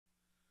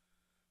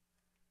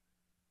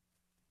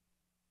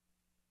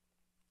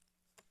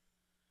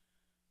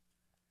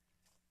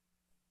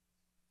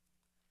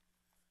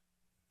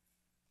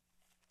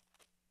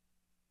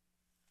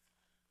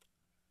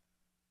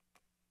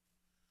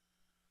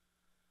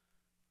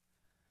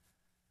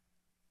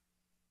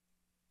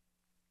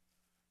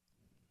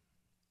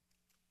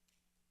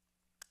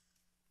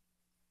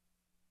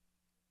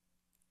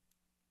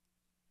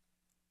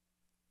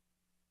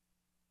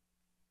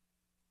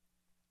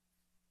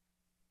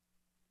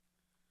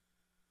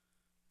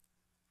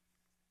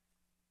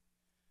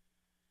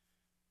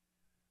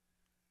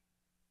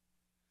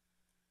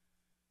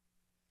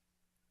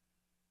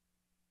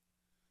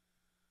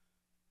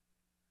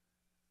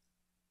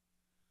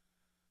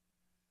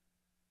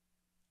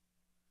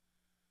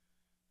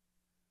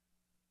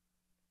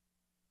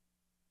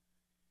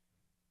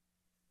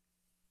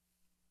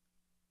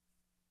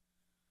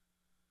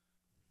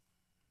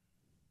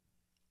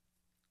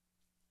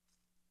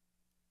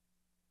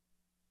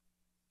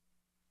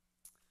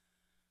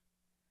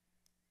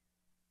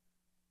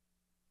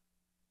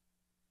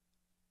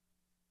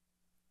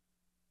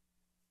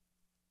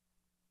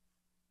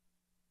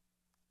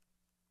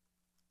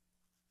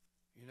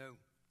know,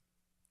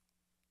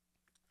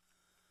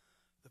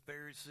 the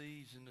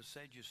Pharisees and the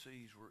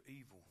Sadducees were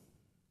evil.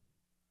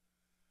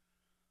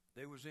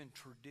 They was in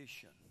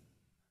tradition.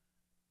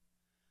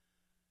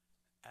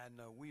 And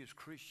we as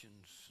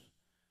Christians,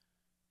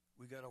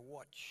 we got to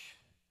watch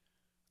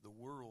the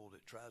world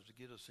that tries to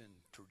get us in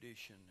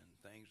tradition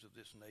and things of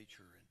this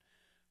nature. And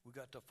we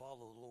got to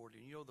follow the Lord.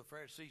 And you know, the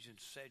Pharisees and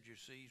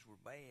Sadducees were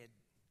bad.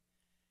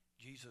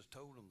 Jesus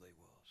told them they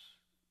was.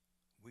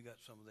 We got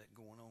some of that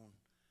going on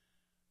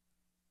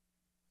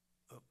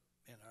up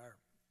in our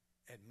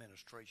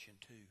administration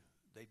too.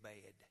 They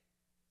bad.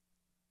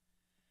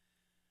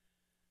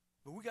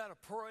 But we got to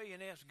pray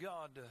and ask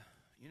God to,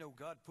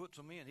 God puts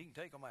them in. He can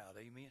take them out.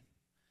 Amen.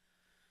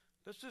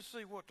 Let's just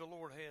see what the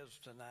Lord has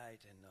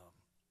tonight. And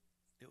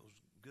it was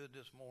good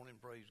this morning.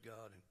 Praise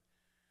God. And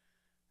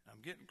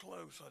I'm getting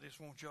close. I just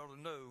want y'all to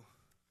know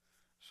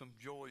some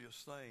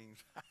joyous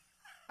things.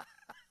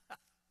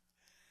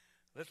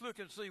 Let's look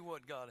and see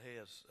what God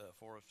has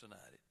for us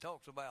tonight. It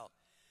talks about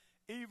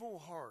evil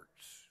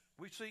hearts.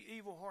 We see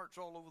evil hearts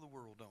all over the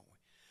world, don't we?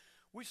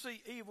 We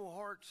see evil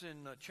hearts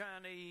in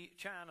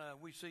China.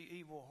 We see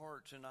evil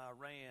hearts in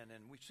Iran,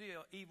 and we see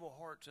evil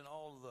hearts in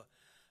all of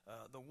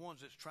the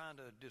ones that's trying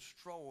to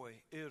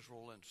destroy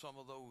Israel and some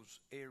of those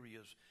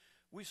areas.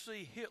 We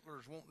see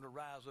Hitler's wanting to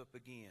rise up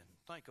again.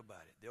 Think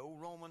about it. The old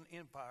Roman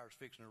Empire is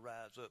fixing to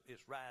rise up.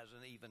 It's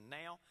rising even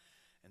now,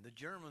 and the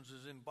Germans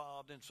is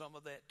involved in some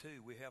of that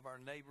too. We have our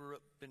neighbor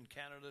up in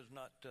Canada is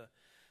not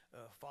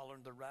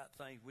following the right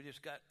things. We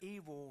just got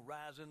evil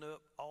rising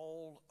up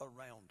all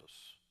around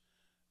us.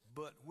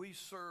 But we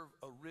serve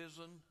a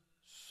risen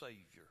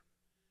Savior,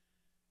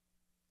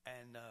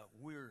 and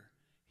we're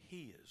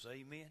His.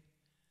 Amen.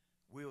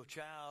 We're a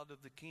child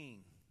of the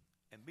King,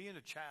 and being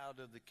a child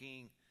of the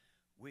King,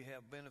 we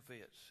have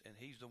benefits, and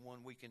He's the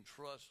one we can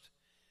trust.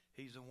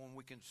 He's the one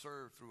we can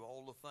serve through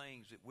all the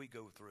things that we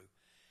go through.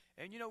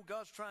 And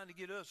God's trying to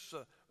get us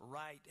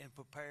right and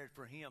prepared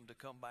for Him to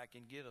come back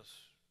and get us.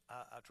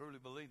 I truly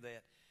believe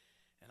that.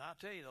 And I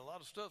tell you, a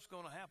lot of stuff's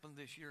going to happen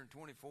this year in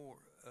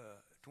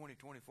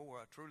 2024,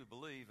 I truly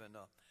believe. And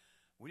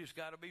we just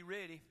got to be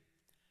ready.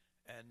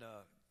 And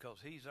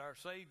because He's our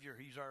Savior,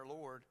 He's our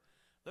Lord.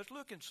 Let's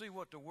look and see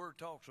what the Word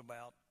talks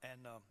about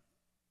and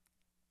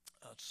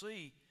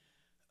see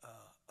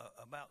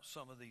about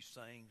some of these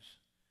things.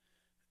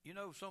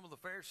 Some of the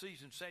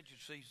Pharisees and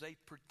Sadducees, they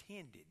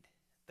pretended.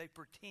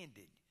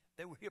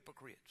 They were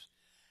hypocrites.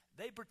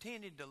 They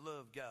pretended to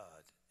love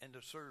God and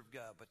to serve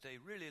God, but they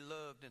really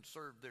loved and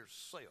served their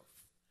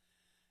self.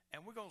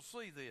 And we're going to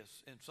see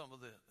this in some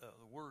of the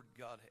word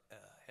God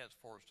has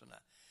for us tonight.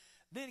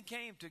 Then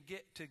came to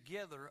get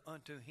together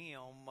unto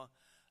Him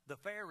the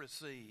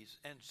Pharisees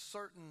and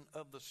certain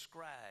of the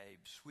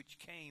scribes which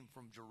came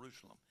from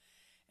Jerusalem.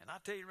 And I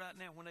tell you right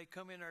now, when they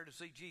come in there to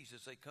see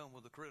Jesus, they come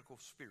with a critical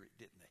spirit,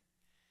 didn't they?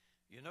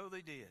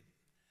 They did.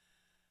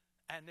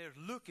 And they're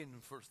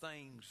looking for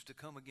things to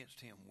come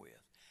against Him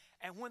with.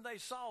 And when they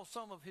saw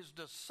some of His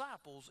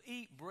disciples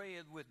eat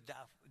bread with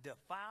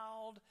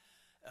defiled,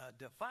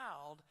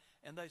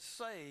 and they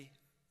say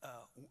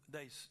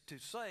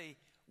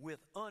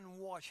with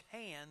unwashed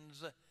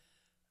hands,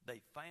 they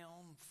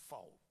found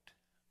fault.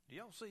 Do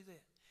y'all see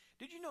that?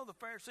 Did you know the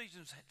Pharisees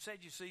and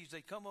Sadducees,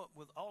 they come up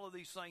with all of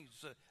these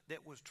things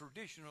that was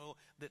traditional,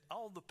 that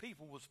all the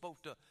people was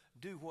supposed to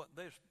do what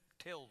this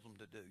tells them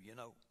to do,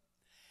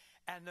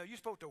 And you're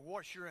supposed to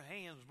wash your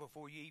hands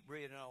before you eat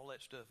bread and all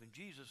that stuff. And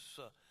Jesus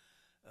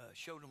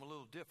showed them a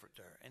little different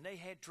there. And they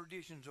had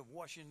traditions of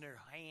washing their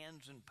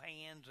hands and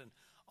pans and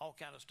all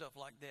kind of stuff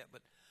like that.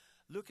 But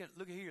look at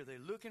here. They're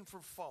looking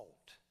for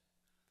fault.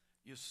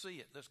 You see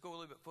it. Let's go a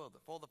little bit further.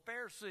 For the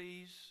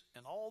Pharisees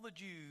and all the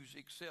Jews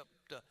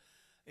except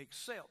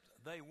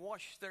they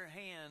wash their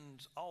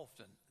hands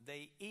often.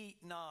 They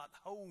eat not,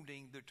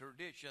 holding the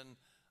tradition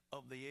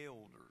of the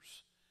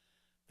elders.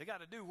 They got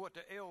to do what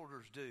the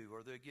elders do,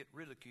 or they'll get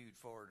ridiculed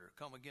for it or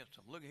come against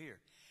them. Look here.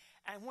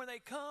 And when they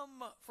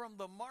come from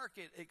the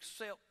market,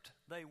 except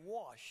they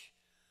wash,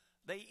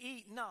 they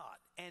eat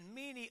not, and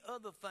many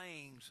other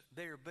things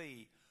there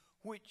be,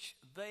 which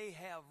they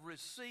have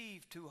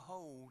received to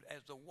hold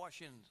as the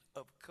washing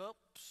of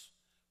cups,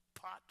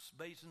 pots,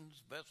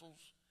 basins,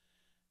 vessels,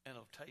 and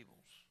of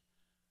tables.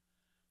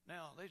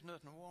 Now, there's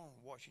nothing wrong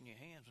with washing your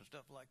hands and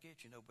stuff like that,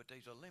 but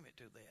there's a limit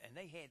to that. And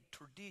they had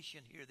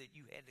tradition here that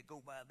you had to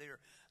go by their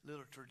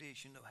little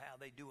tradition of how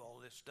they do all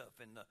this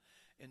stuff in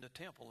the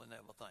temple and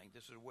everything.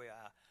 This is the way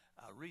I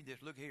read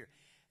this. Look here.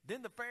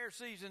 Then the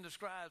Pharisees and the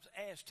scribes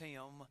asked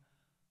Him,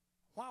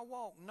 Why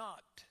walk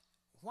not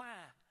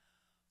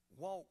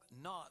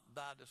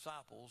thy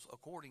disciples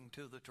according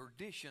to the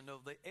tradition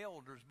of the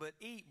elders, but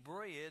eat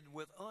bread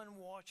with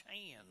unwashed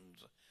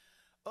hands?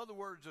 Other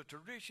words, the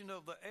tradition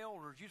of the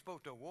elders, you're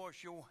supposed to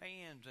wash your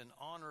hands and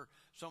honor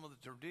some of the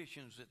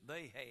traditions that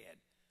they had.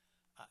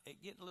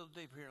 Getting a little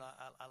deeper here, and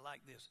I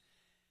like this.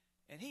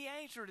 And He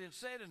answered and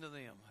said unto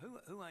them,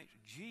 who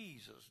answered?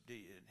 Jesus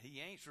did. He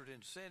answered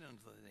and said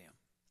unto them,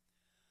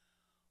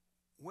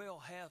 Well,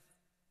 hath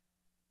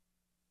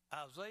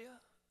Isaiah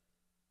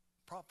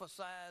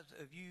prophesies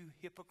of you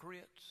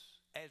hypocrites,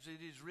 as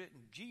it is written.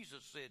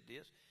 Jesus said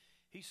this.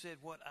 He said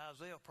what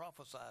Isaiah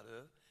prophesied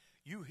of.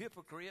 You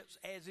hypocrites,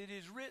 as it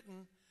is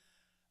written,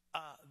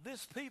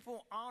 this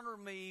people honor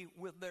me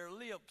with their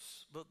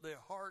lips, but their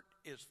heart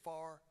is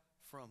far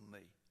from me.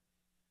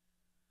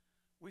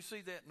 We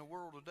see that in the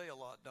world today a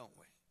lot, don't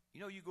we? You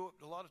know, you go up,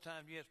 a lot of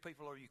times you ask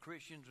people, are you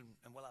Christians?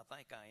 And well, I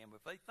think I am.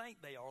 If they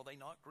think they are, they're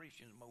not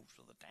Christians most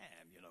of the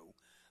time, you know.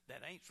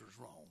 That answer's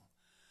wrong.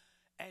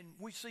 And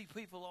we see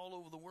people all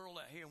over the world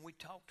out here, and we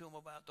talk to them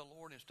about the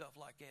Lord and stuff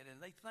like that,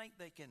 and they think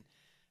they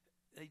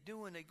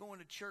going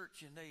to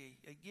church and they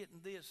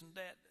getting this and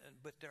that,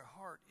 but their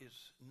heart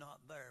is not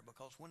there,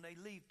 because when they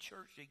leave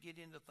church, they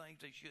get into things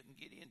they shouldn't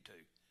get into.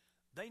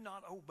 They're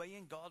not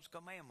obeying God's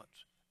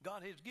commandments.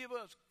 God has given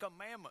us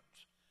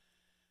commandments,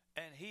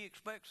 and He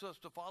expects us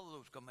to follow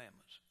those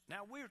commandments.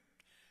 Now, we're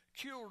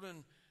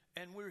children,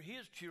 and we're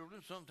His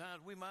children.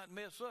 Sometimes we might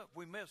mess up.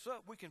 We mess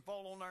up, we can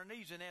fall on our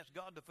knees and ask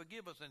God to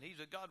forgive us, and He's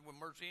a God with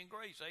mercy and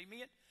grace.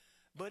 Amen?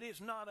 But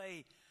it's not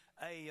a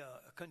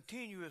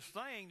continuous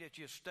thing that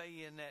you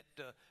stay in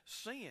that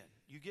sin.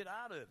 You get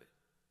out of it.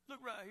 Look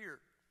right here.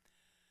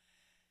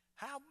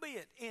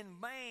 Howbeit, in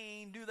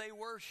vain do they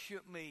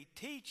worship me,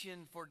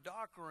 teaching for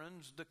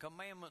doctrines the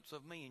commandments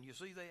of men. You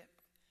see that?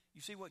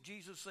 You see what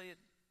Jesus said?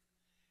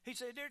 He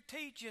said they're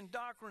teaching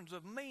doctrines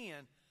of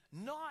men,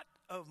 not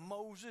of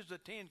Moses, the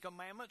 10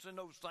 Commandments and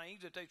those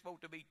things that they're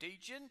supposed to be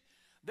teaching.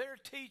 They're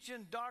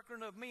teaching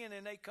doctrine of men,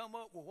 and they come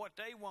up with what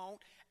they want,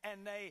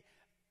 and they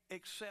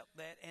accept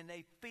that, and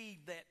they feed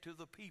that to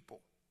the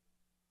people.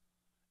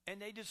 And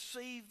they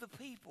deceive the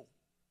people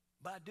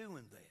by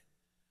doing that.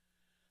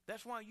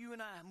 That's why you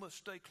and I must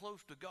stay close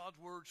to God's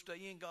Word,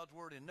 stay in God's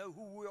Word, and know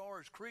who we are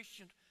as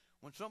Christians.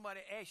 When somebody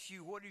asks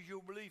you, what is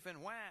your belief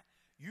and why,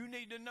 you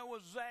need to know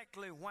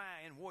exactly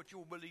why and what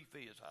your belief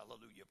is.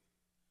 Hallelujah.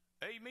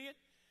 Amen.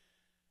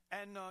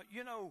 And,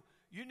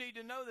 you need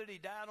to know that He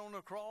died on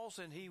the cross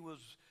and He was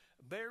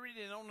buried,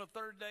 and on the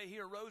third day He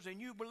arose, and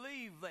you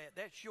believe that.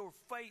 That's your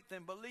faith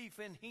and belief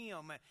in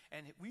Him.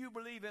 And you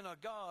believe in a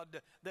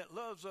God that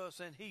loves us,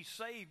 and He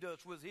saved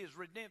us with His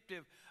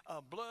redemptive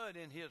blood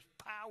and His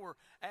power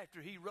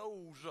after He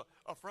rose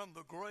from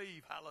the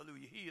grave.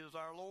 Hallelujah. He is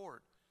our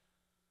Lord.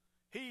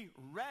 He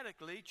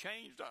radically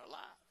changed our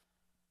life.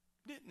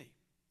 Didn't He?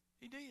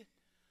 He did.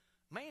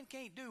 Man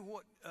can't do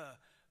what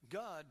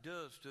God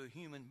does to a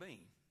human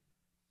being.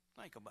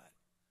 Think about it.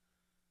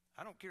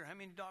 I don't care how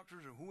many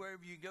doctors or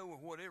whoever you go or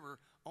whatever,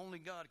 only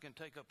God can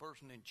take a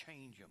person and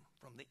change them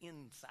from the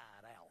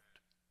inside out.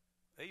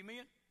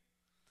 Amen?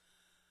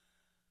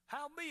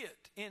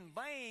 Howbeit, in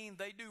vain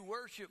they do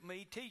worship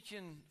me,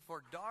 teaching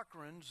for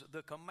doctrines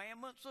the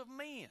commandments of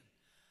men.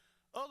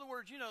 Other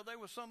words, there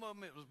was some of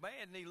them it was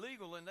bad and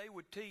illegal, and they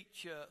would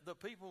teach the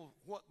people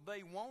what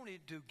they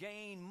wanted to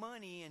gain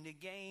money and to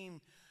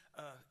gain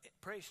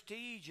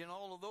prestige and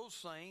all of those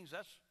things.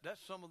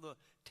 That's some of the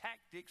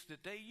tactics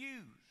that they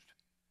used.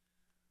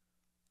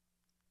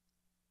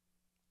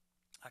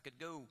 I could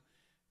go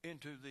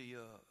into the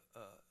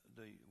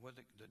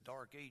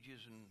Dark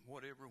Ages and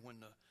whatever, when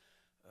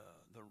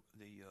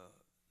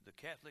the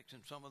Catholics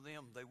and some of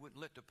them, they wouldn't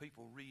let the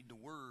people read the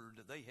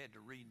Word. They had to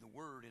read the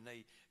Word, and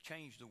they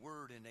changed the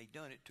Word, and they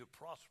done it to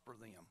prosper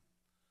them.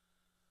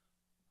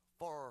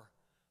 For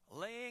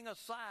laying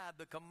aside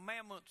the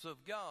commandments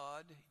of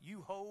God,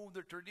 you hold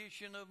the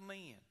tradition of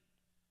men.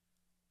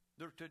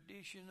 The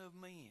tradition of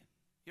men.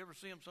 You ever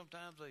see them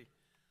sometimes? They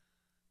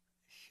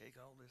shake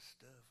all this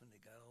stuff, and they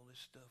got all this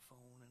stuff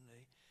on, and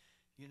they,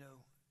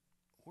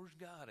 where's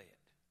God at?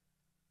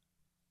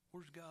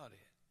 Where's God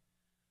at?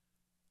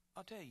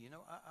 I'll tell you,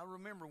 I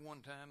remember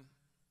one time,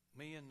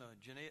 me and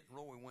Jeanette and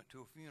Roy went to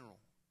a funeral.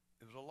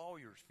 It was a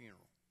lawyer's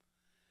funeral.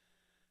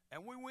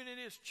 And we went in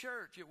this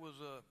church. It was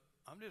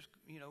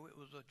it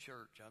was a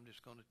church. I'm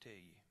just going to tell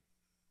you.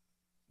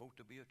 Supposed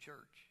to be a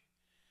church.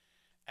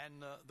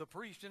 And the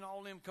priest and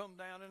all them come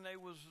down, and they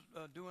was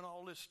doing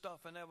all this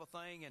stuff and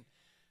everything. And,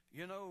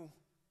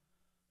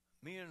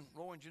 me and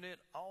Roy and Jeanette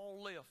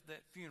all left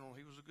that funeral.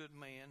 He was a good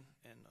man,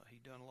 and he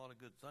done a lot of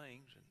good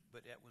things.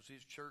 But that was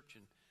his church,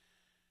 and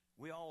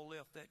we all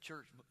left that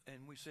church,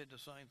 and we said the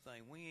same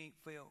thing.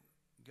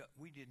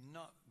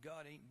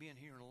 God ain't been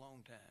here in a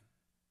long time.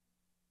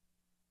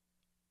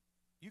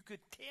 You could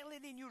tell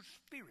it in your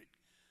spirit.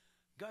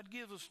 God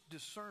gives us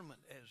discernment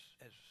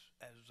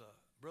as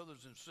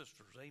brothers and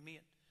sisters.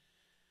 Amen.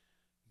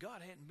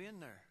 God hadn't been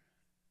there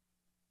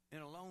in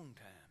a long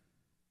time.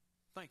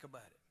 Think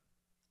about it.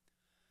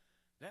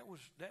 That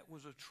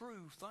was a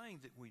true thing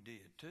that we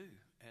did too,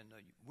 and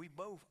we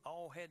both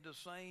all had the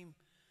same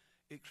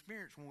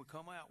experience when we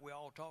come out. We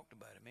all talked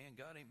about it. Man,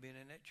 God ain't been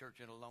in that church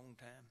in a long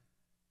time.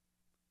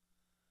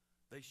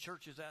 There's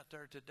churches out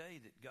there today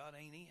that God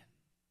ain't in.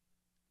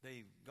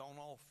 They've gone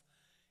off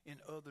in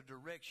other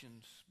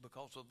directions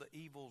because of the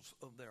evils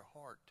of their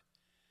heart,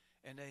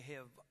 and they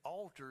have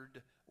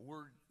altered the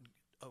Word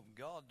of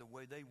God the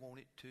way they want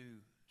it to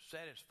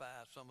satisfy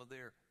some of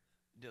their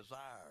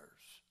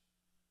desires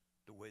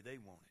the way they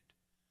want it.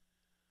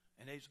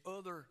 And there's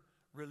other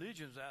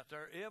religions out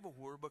there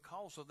everywhere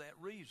because of that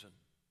reason.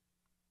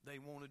 They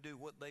want to do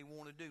what they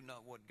want to do,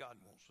 not what God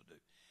wants to do.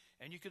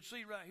 And you can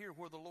see right here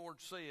where the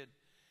Lord said,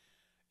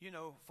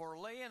 for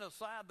laying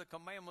aside the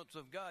commandments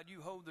of God,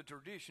 you hold the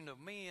tradition of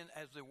men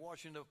as the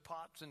washing of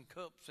pots and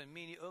cups and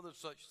many other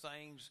such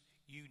things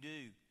you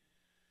do.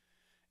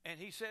 And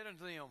he said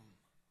unto them,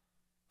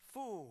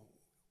 Fool,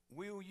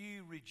 will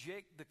you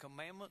reject the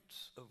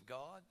commandments of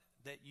God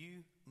that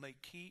you may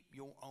keep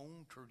your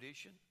own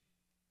tradition?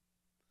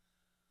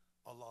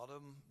 A lot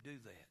of them do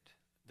that.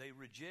 They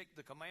reject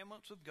the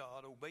commandments of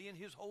God, obeying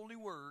his holy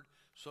word,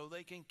 so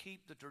they can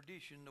keep the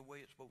tradition the way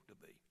it's supposed to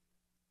be.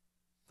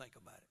 Think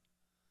about it.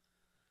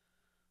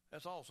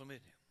 That's awesome,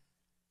 isn't it?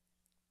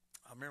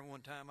 I remember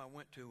one time I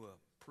went to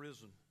a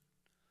prison.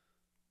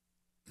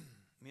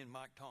 Me and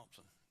Mike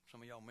Thompson.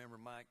 Some of y'all remember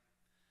Mike.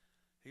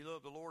 He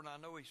loved the Lord, and I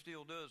know he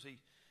still does.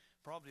 He's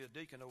probably a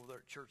deacon over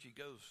there at church he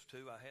goes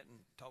to. I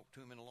hadn't talked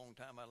to him in a long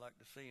time. I'd like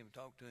to see him,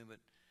 talk to him. But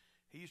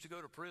he used to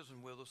go to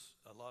prison with us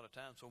a lot of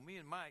times. So me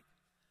and Mike,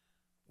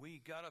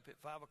 we got up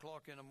at 5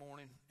 o'clock in the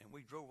morning, and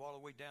we drove all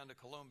the way down to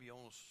Columbia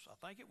I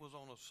think it was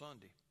on a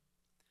Sunday.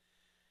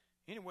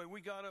 Anyway, we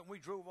got up and we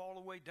drove all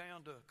the way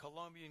down to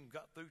Columbia and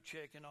got through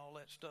checking all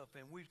that stuff.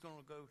 And we was going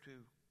to go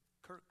to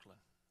Kirkland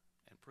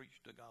and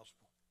preach the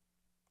gospel.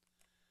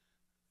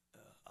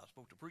 I was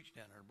supposed to preach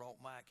down there.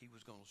 Brought Mike. He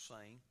was going to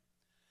sing.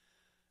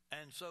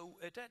 And so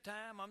at that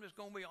time, I'm just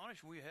going to be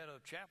honest, we had a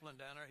chaplain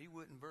down there. He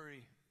wasn't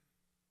very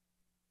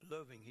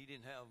loving. He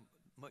didn't have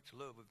much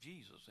love of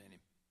Jesus in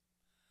him.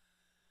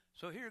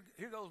 So here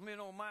goes me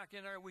and old Mike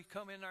in there. We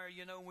come in there,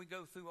 and we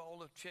go through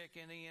all the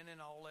checking in and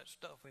all that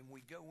stuff. And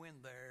we go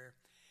in there,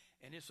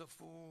 and it's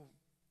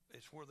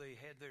where they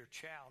had their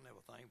chow and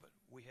everything. But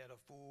we had a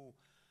full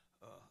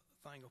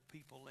thing of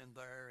people in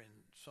there, and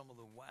some of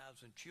the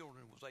wives and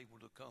children was able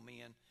to come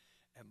in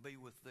and be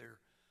with their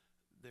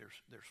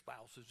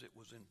spouses that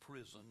was in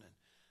prison. And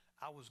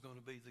I was going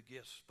to be the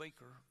guest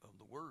speaker of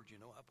the word.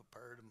 I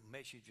prepared a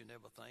message and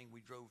everything. We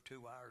drove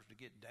 2 hours to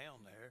get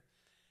down there.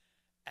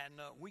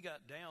 And we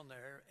got down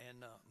there,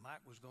 and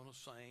Mike was going to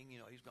sing.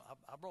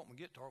 I brought my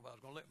guitar, but I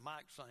was going to let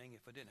Mike sing.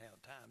 If I didn't have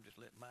time,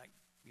 just let Mike,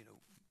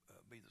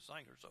 be the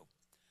singer. So,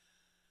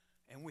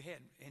 and we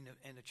had,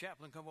 and the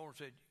chaplain come over and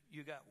said,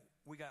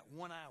 we got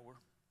 1 hour,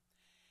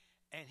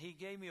 and he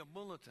gave me a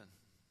bulletin.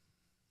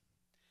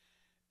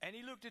 And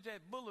he looked at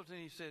that bulletin,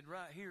 and he said,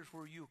 right here's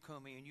where you'll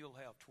come in. You'll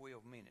have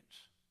 12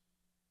 minutes.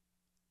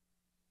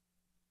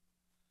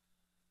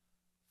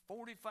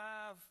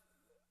 45,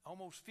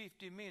 almost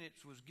 50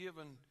 minutes was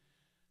given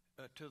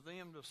to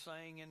them to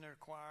sing in their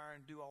choir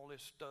and do all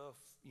this stuff.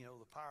 The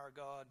power of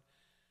God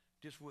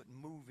just wasn't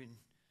moving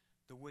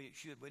the way it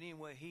should. But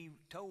anyway, he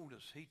told me,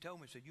 he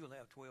said, you'll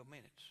have 12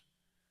 minutes.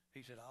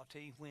 He said, I'll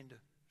tell you when to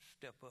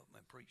step up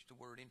and preach the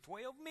word in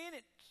 12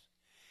 minutes.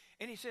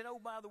 And he said, oh,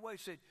 by the way,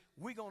 said,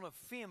 we're going to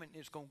film it, and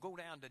it's going to go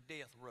down to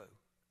death row.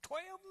 12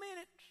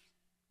 minutes.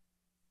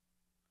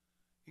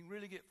 You can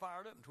really get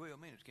fired up in 12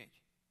 minutes, can't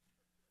you?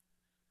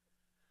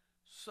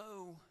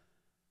 So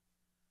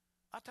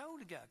I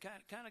told the guy,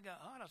 kind of got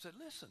hot. I said,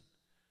 listen,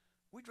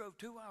 we drove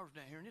 2 hours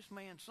down here, and this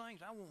man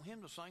sings. I want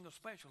him to sing a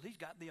special. He's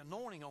got the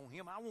anointing on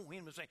him. I want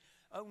him to say,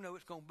 oh, no,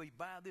 it's going to be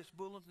by this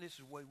bulletin. This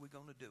is the way we're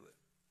going to do it.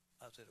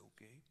 I said,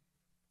 okay.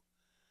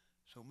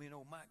 So me and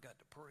old Mike got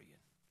to praying.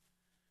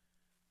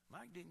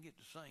 Mike didn't get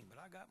to sing, but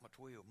I got my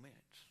 12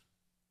 minutes.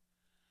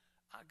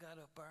 I got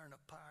up there, and the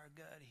power of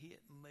God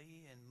hit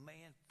me, and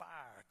man,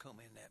 fire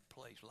come in that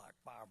place like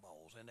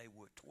fireballs, and they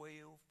were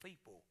 12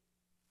 people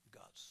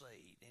got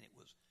saved, and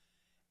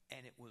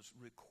it was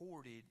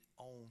recorded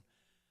on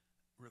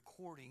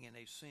recording, and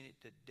they sent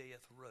it to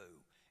death row.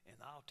 And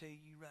I'll tell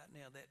you right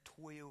now, that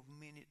 12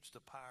 minutes,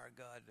 the power of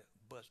God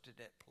busted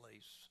that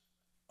place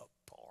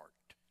apart.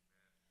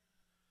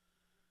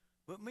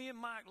 But me and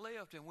Mike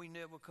left, and we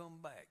never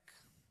come back.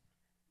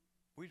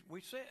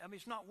 We said,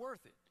 it's not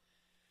worth it.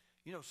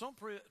 Some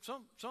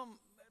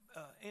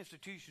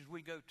institutions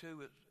we go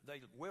to,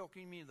 they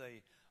welcome you,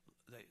 they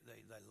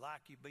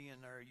like you being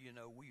there.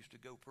 We used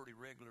to go pretty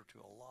regular to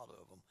a lot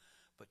of them,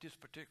 but this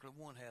particular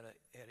one had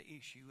an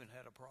issue and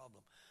had a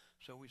problem.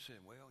 So we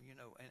said, well,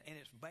 and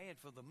it's bad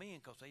for the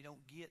men because they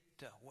don't get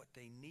what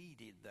they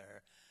needed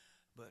there.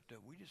 But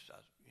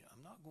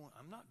I'm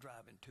not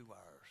driving 2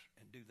 hours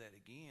and do that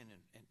again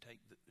and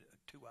take the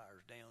 2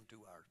 hours down,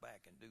 2 hours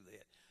back and do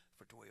that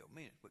for 12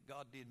 minutes. But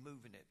God did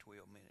move in that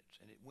 12 minutes,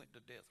 and it went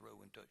to death row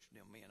and touched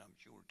them men, I'm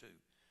sure, too.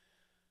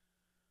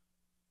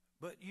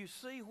 But you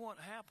see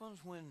what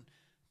happens when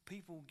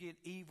people get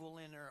evil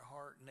in their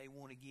heart and they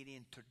want to get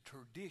into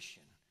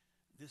tradition.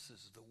 This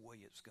is the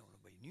way it's going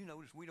to be. And you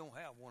notice we don't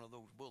have one of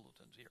those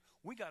bulletins here.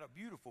 We got a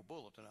beautiful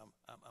bulletin.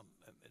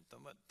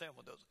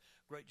 Thelma does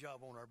a great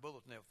job on our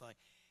bulletin and everything.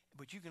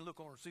 But you can look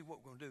on and see what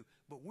we're going to do.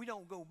 But we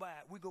don't go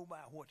by. We go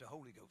by what the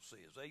Holy Ghost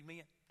says.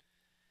 Amen.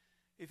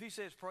 If he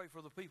says pray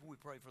for the people, we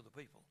pray for the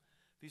people.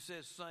 If he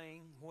says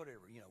sing,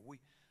 whatever,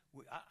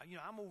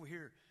 I'm over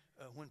here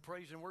when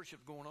praise and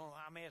worship's going on.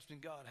 I'm asking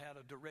God how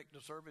to direct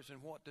the service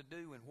and what to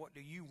do and what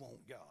do you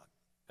want, God.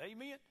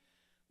 Amen.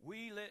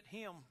 We let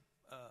him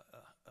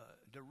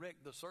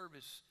direct the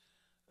service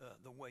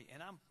the way.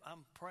 And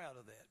I'm proud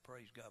of that,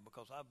 praise God,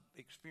 because I've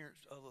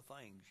experienced other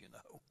things, you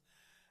know.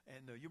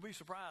 And you'll be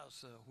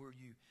surprised where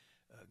you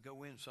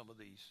go in some of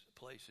these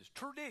places.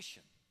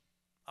 Tradition.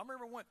 I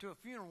remember I went to a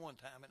funeral one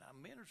time and I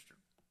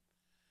ministered.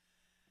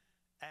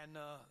 And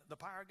the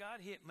power of God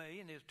hit me,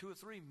 and there's 2 or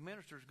 3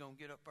 ministers going to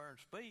get up there and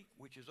speak,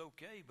 which is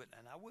okay.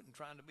 And I wasn't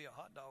trying to be a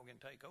hot dog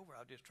and take over. I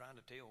was just trying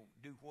to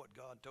do what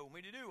God told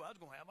me to do. I was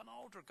going to have an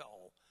altar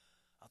call.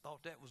 I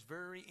thought that was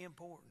very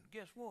important.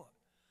 Guess what?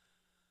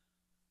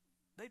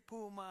 They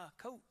pulled my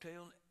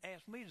coattail and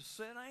asked me to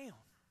sit down.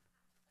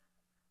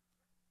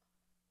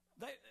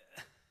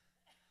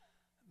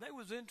 They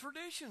was in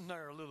tradition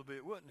there a little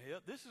bit, wasn't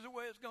it? This is the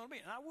way it's going to be.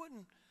 And I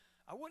wasn't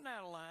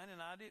out of line,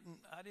 and I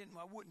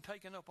wasn't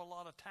taking up a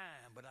lot of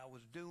time, but I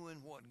was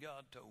doing what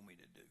God told me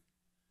to do.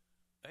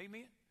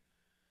 Amen?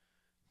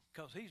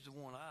 Because he's the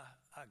one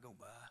I go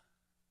by.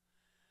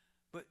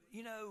 But,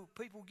 you know,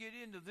 people get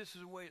into this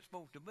is the way it's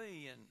supposed to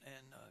be, and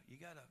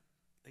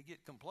they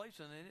get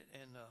complacent in it,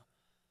 and,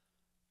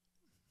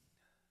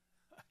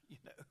 you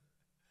know,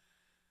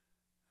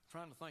 I'm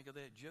trying to think of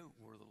that joke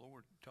where the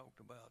Lord talked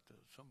about,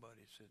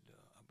 somebody said,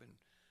 I've been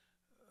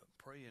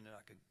praying that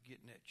I could get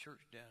in that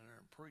church down there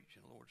and preach.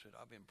 And the Lord said,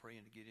 I've been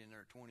praying to get in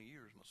there 20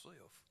 years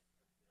myself.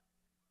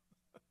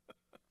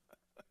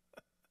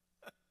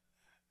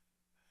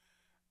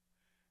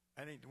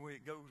 That ain't the way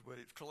it goes, but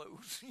it's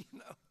close, you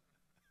know.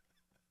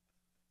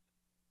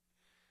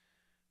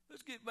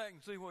 Let's get back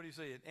and see what he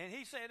said. And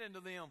he said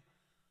unto them,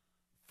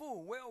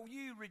 Fool, will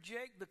you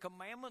reject the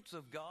commandments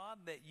of God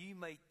that you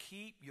may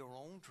keep your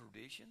own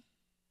tradition?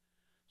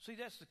 See,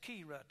 that's the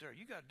key right there.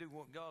 You got to do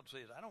what God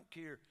says. I don't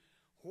care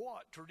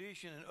what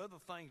tradition and other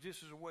things,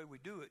 this is the way we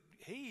do it.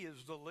 He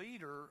is the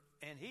leader,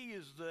 and he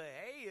is the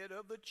head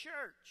of the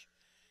church.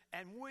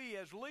 And we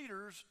as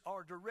leaders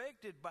are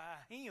directed by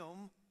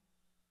him,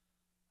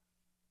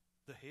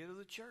 the head of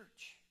the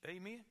church.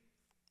 Amen?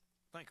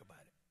 Think about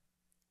it.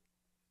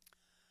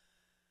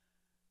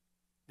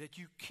 That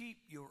you keep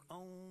your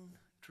own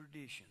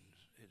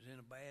traditions is in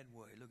a bad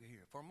way. Look at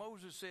here. For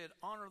Moses said,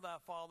 honor thy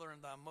father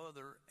and thy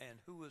mother, and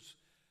who is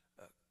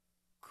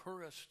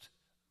cursed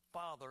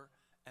father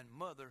and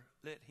mother,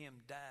 let him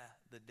die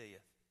the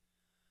death.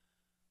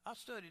 I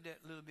studied that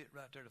a little bit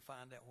right there to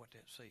find out what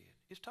that said.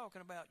 It's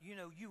talking about, you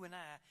know, you and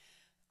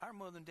I, our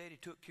mother and daddy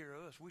took care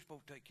of us. We're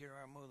supposed to take care of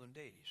our mother and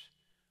daddies,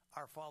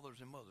 our fathers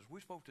and mothers. We're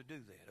supposed to do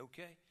that,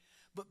 okay?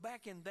 But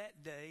back in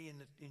that day,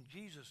 in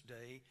Jesus'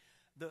 day,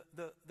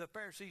 the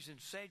Pharisees and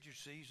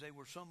Sadducees,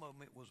 some of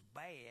them, it was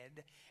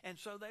bad. And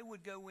so they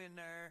would go in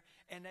there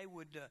and they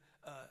would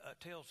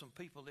tell some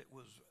people it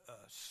was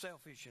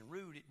selfish and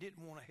rude. It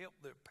didn't want to help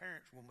their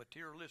parents with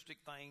materialistic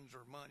things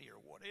or money or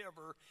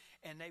whatever.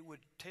 And they would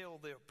tell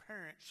their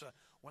parents,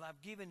 well,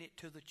 I've given it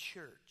to the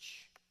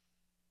church.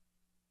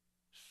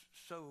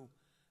 So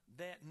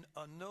that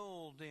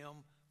annulled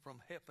them from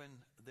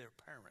helping their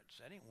parents.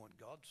 That ain't what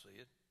God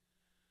said.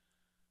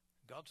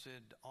 God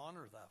said,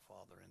 honor thy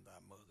father and thy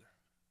mother.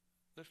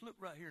 Let's look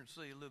right here and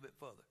see a little bit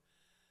further.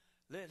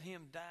 Let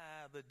him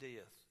die the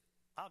death.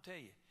 I'll tell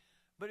you.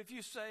 But if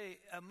you say,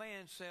 a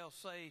man shall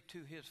say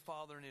to his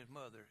father and his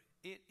mother,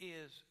 it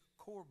is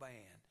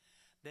korban.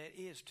 That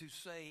is to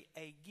say,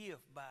 a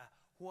gift by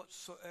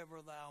whatsoever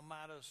thou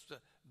mightest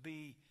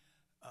be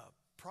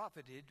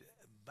profited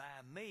by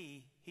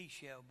me, he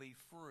shall be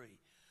free.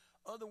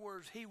 Other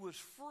words, he was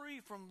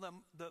free from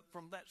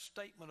that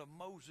statement of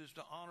Moses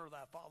to honor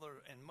thy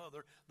father and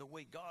mother the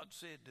way God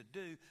said to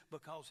do,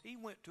 because he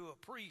went to a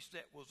priest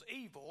that was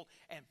evil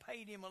and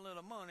paid him a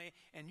little money,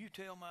 and you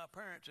tell my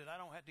parents that I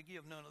don't have to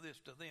give none of this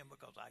to them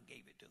because I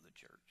gave it to the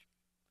church.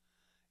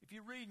 If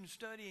you read and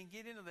study and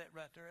get into that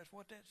right there, that's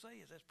what that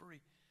says. That's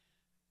pretty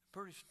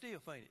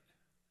stiff, ain't it?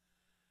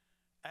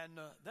 And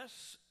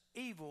that's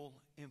evil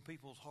in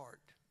people's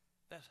heart.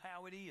 That's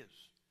how it is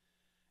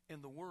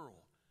in the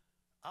world.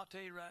 I'll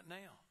tell you right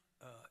now,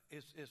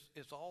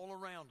 it's all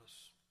around us.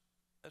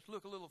 Let's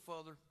look a little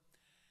further.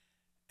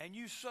 And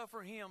you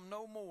suffer him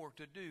no more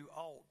to do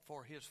aught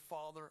for his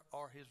father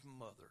or his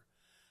mother,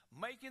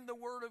 making the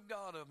word of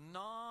God of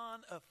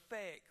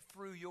non-effect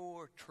through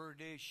your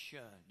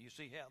tradition. You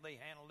see how they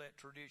handle that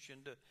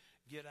tradition to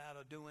get out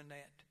of doing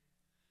that?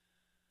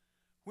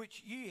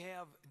 Which ye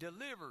have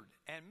delivered,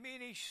 and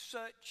many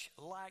such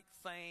like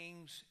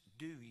things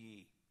do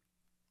ye.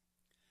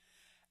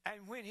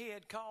 And when he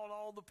had called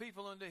all the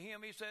people unto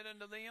him, he said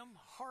unto them,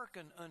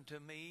 hearken unto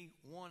me,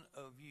 one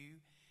of you,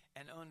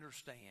 and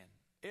understand.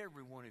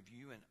 Every one of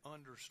you, and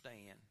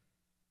understand.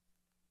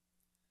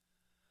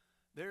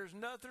 There's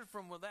nothing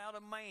from without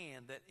a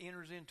man that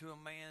enters into a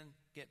man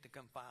get to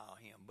confile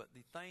him. But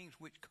the things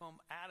which come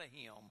out of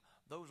him,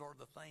 those are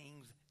the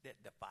things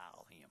that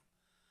defile him.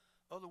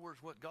 In other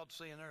words, what God's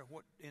saying there,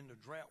 what in the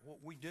drought,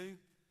 what we do,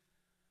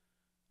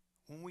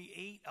 when we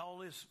eat all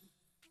this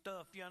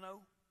stuff, you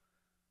know,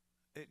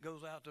 it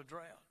goes out the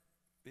drought.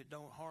 It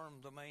don't harm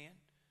the man.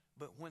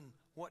 But when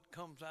what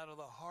comes out of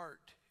the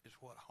heart is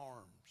what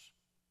harms.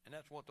 And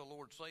that's what the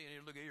Lord's saying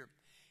here. Look at here.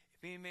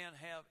 If any man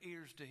have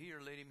ears to hear,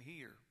 let him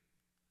hear.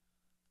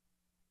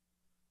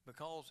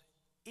 because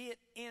it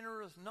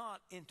entereth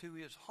not into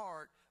his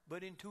heart,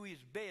 but into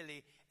his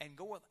belly, and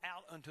goeth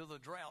out unto the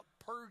drought,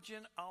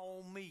 purging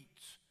all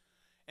meats.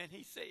 And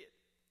he said,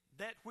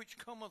 that which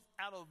cometh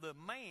out of the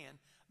man,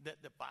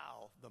 that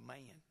defileth the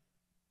man.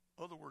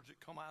 In other words,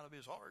 it come out of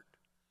his heart.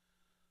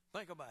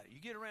 Think about it. You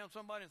get around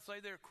somebody and say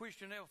they're a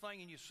Christian and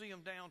everything, and you see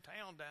them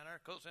downtown down there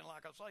cussing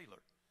like a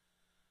sailor.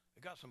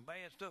 They got some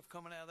bad stuff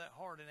coming out of that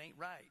heart. It ain't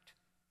right.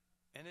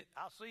 And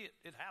I see it.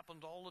 It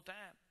happens all the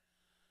time.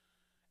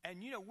 And,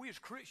 we as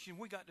Christians,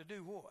 we got to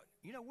do what?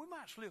 We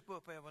might slip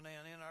up every now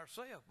and then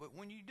ourselves, but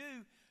when you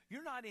do,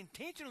 you're not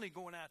intentionally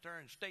going out there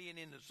and staying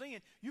in the sin.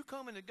 You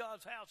come into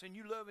God's house and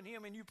you loving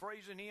him and you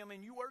praising him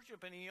and you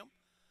worshiping him.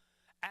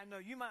 And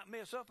you might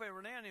mess up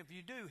every now and then. If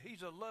you do,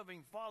 he's a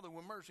loving Father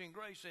with mercy and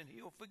grace, and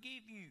he'll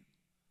forgive you.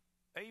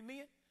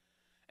 Amen?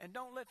 And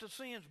don't let the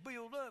sins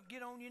build up.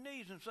 Get on your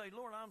knees and say,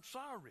 Lord, I'm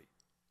sorry.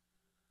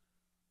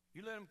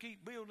 You let them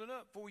keep building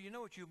up, before you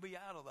know it, you'll be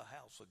out of the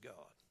house of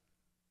God.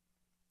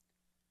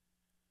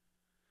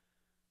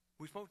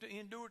 We're supposed to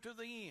endure to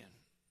the end.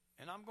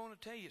 And I'm going to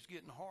tell you, it's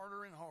getting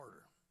harder and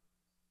harder.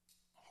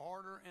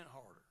 Harder and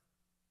harder.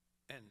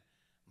 And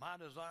my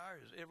desire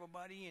is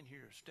everybody in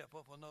here step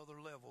up another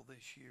level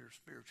this year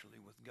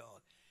spiritually with God.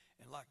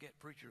 And like that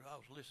preacher I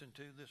was listening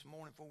to this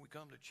morning before we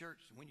come to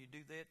church, when you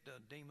do that,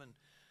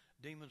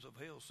 demons of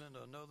hell send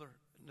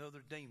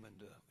another demon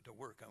to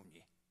work on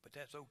you. But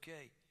that's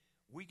okay.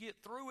 We get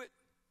through it.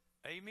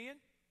 Amen.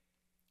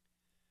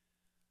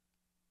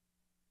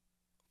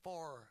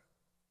 For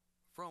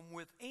from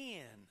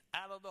within,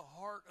 out of the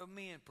heart of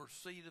men,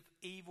 proceedeth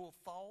evil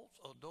thoughts,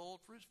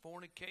 adulteries,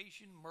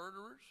 fornication,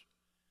 murderers.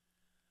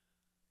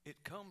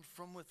 It comes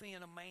from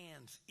within a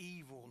man's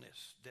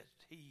evilness that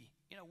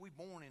we're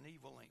born in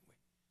evil, ain't we?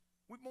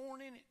 We're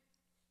born in it.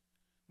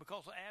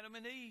 Because of Adam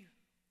and Eve,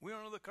 we're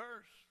under the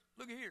curse.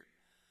 Look here.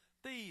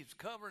 Thieves,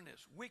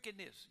 covetousness,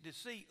 wickedness,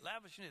 deceit,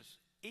 lavishness,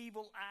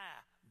 evil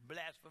eye,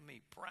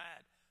 blasphemy,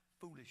 pride,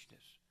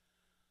 foolishness.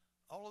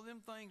 All of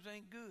them things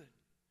ain't good.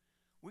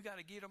 We got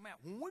to get them out.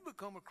 When we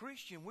become a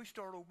Christian, we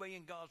start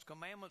obeying God's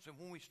commandments. And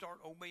when we start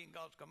obeying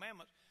God's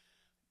commandments,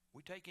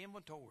 we take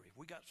inventory. If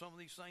we got some of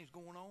these things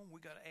going on,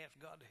 we got to ask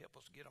God to help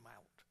us get them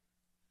out.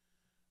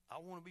 I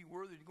want to be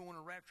worthy to go in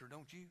a rapture,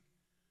 don't you?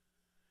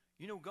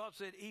 God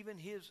said even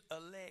his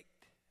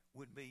elect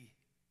would be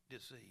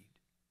deceived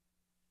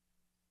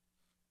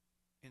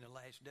in the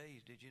last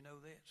days. Did you know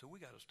that? So we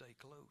got to stay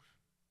close.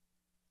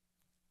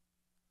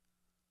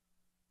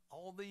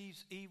 All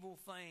these evil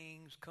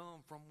things come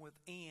from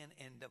within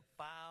and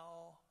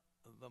defile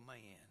the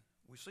man.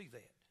 We see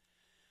that.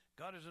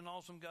 God is an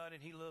awesome God,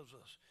 and he loves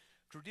us.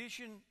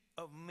 Tradition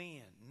of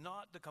men,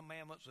 not the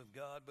commandments of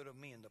God, but of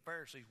men. The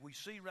Pharisees, we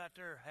see right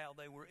there how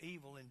they were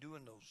evil in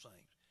doing those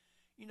things.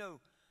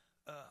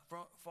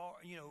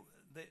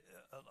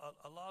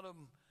 A lot of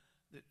them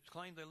that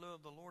claim they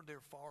love the Lord,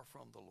 they're far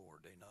from the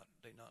Lord. They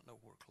not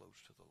nowhere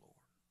close to the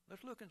Lord.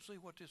 Let's look and see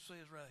what this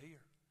says right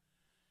here.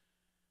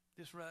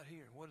 This right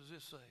here, what does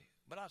this say?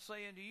 But I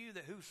say unto you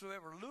that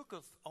whosoever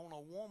looketh on a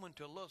woman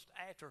to lust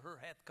after her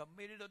hath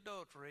committed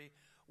adultery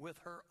with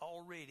her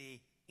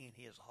already in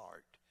his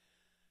heart.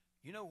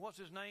 What's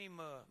his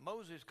name?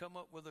 Moses come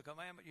up with a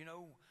commandment, you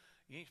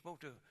ain't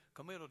supposed to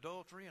commit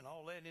adultery and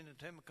all that in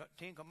the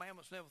Ten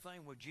Commandments and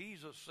everything. Well,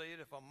 Jesus said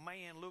if a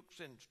man looks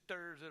and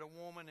stares at a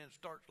woman and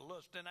starts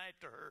lusting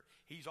after her,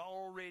 he's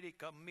already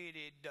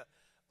committed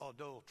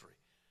adultery.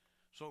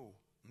 So,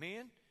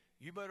 men,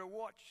 you better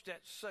watch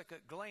that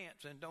second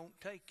glance and don't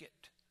take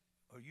it,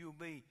 or you'll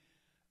be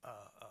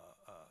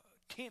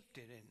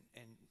tempted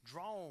and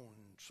drawn.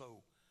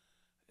 So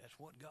that's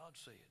what God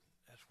said.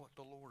 That's what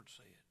the Lord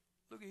said.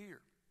 Look at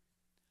here.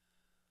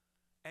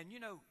 And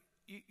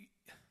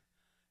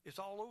it's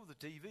all over the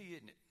TV,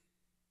 isn't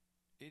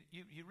it?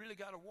 You really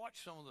got to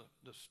watch some of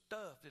the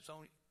stuff that's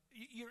on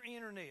your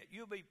internet.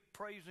 You'll be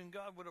praising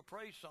God with a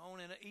praise song,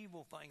 and an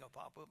evil thing will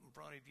pop up in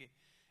front of you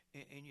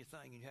in your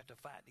thing, and you have to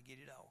fight to get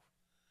it off.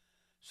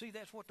 See,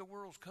 that's what the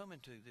world's coming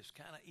to, this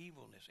kind of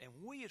evilness. And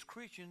we as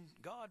Christians,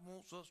 God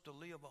wants us to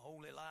live a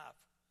holy life.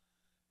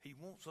 He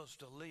wants us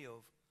to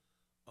live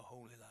a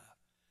holy life.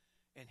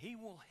 And he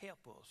will help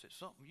us. It's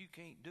something you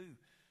can't do.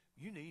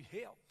 You need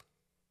help.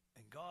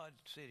 And God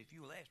said if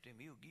you'll ask him,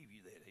 he'll give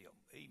you that help.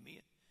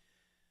 Amen.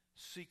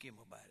 Seek him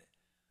about it.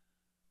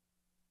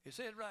 It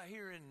says right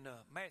here in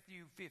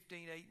Matthew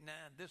 15:8 and 9,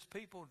 this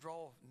people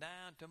draw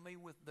nigh to me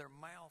with their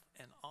mouth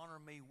and honor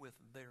me with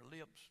their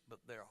lips, but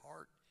their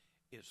heart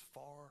is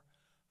far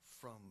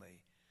from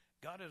me.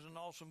 God is an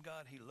awesome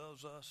God. He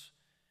loves us,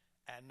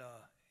 and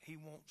he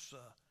wants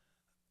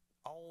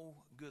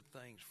all good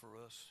things for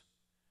us.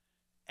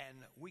 And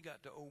we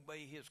got to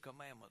obey his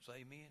commandments.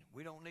 Amen.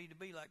 We don't need to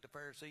be like the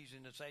Pharisees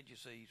and the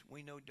Sadducees.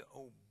 We need to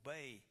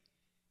obey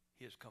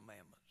his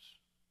commandments,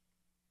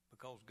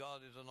 because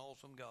God is an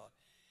awesome God.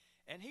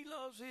 And he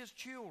loves his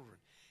children.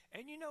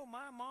 And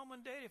my mom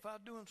and dad, if I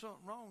was doing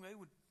something wrong, they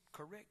would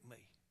correct me.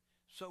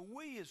 So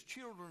we as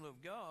children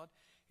of God,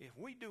 if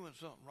we doing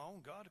something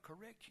wrong, God will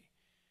correct you.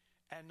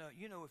 And,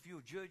 if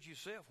you'll judge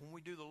yourself when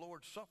we do the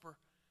Lord's Supper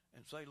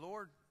and say,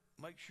 Lord,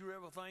 make sure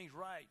everything's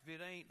right. If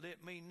it ain't,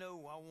 let me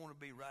know. I want to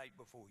be right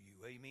before you.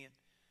 Amen.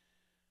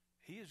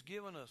 He has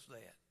given us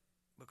that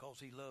because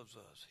he loves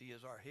us. He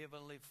is our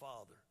heavenly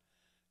Father.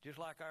 Just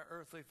like our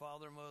earthly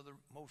father and mother,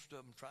 most of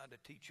them tried to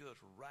teach us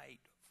right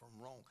from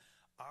wrong.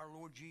 Our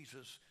Lord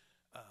Jesus,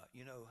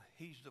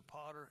 he's the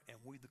potter and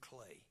we the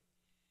clay.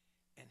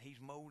 And he's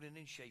molding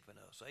and shaping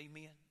us,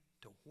 amen,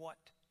 to what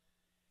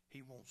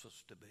he wants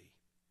us to be.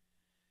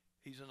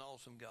 He's an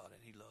awesome God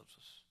and he loves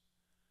us.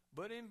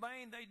 But in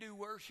vain they do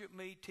worship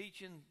me,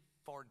 teaching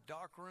for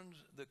doctrines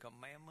the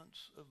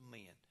commandments of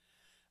men.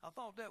 I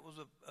thought that was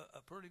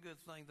a pretty good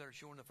thing there,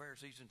 showing the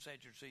Pharisees and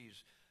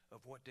Sadducees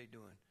of what they're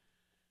doing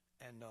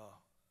and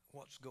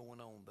what's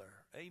going on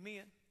there.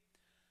 Amen.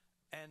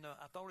 And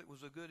I thought it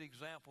was a good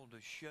example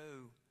to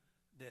show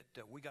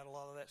that we got a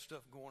lot of that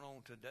stuff going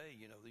on today.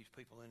 You know, these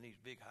people in these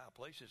big high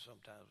places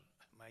sometimes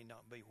may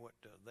not be what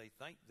they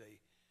think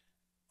they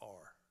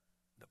are.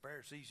 The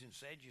Pharisees and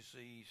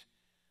Sadducees,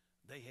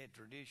 they had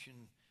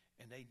tradition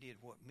and they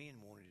did what men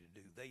wanted to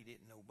do. They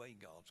didn't obey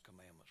God's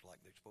commandments like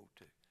they're supposed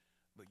to.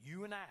 But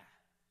you and I,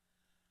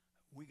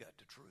 we got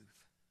the truth.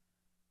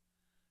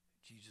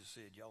 Jesus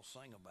said, y'all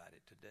sing about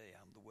it today.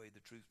 I'm the way, the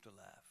truth, to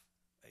life.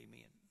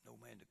 Amen. No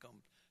man to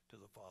come to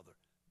the Father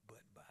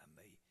but by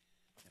me.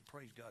 And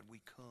praise God, we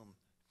come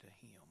to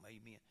him.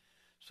 Amen.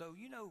 So,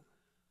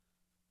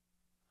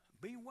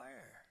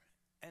 beware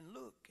and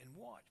look and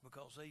watch,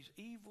 because there's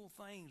evil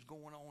things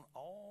going on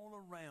all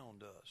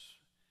around us.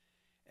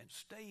 And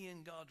stay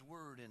in God's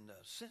word and the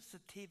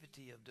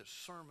sensitivity of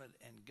discernment,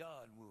 and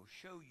God will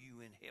show you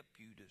and help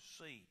you to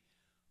see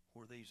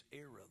where there's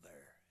error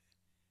there.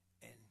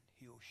 And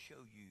he'll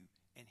show you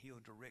and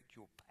he'll direct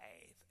your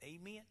path.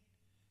 Amen.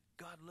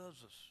 God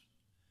loves us.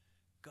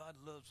 God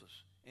loves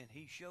us. And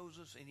he shows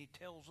us and he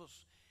tells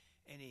us,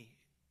 and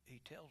he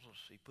tells us,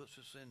 he puts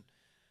us in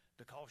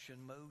the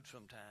caution mode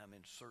sometime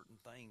in certain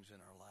things in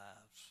our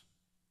lives.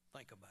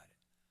 Think about it.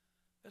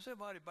 Let's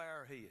everybody bow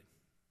our head.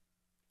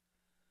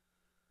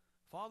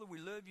 Father, we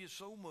love you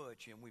so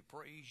much and we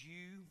praise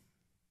you.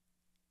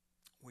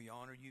 We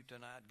honor you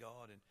tonight,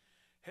 God, and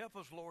help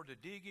us, Lord, to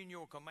dig in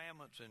your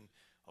commandments. And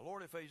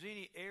Lord, if there's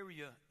any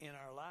area in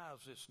our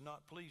lives that's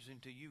not pleasing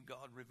to you,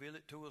 God, reveal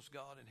it to us,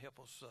 God, and help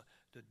us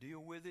to deal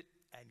with it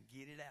and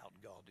get it out,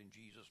 God, in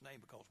Jesus' name,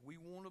 because we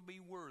want to be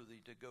worthy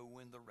to go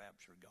in the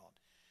rapture, God.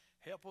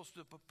 Help us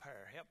to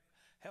prepare.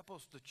 Help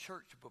us, the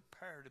church, to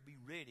prepare to be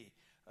ready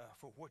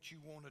for what you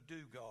want to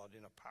do, God,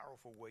 in a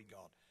powerful way,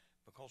 God.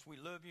 Because we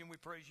love you and we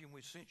praise you and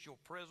we sense your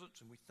presence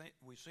and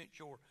we sense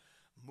your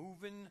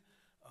moving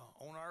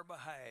on our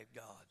behalf,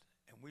 God.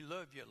 And we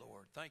love you,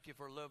 Lord. Thank you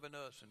for loving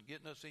us and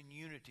getting us in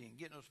unity and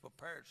getting us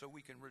prepared so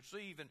we can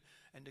receive, and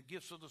the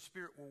gifts of the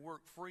Spirit will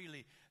work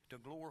freely to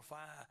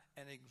glorify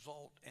and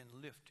exalt and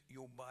lift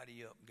your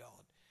body up,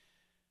 God.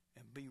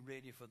 And be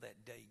ready for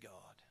that day,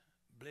 God.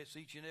 Bless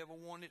each and every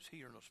one that's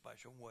here in a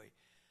special way.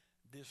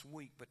 This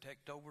week,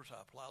 protect over us.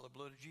 I apply the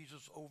blood of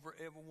Jesus over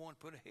everyone.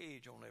 Put a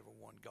hedge on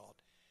everyone, God.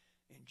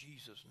 In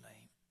Jesus'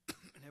 name.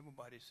 And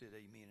everybody said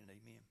amen and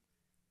amen.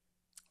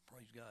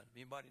 Praise God. If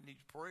anybody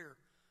needs prayer,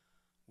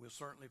 we'll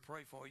certainly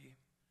pray for you.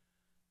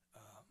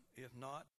 If not,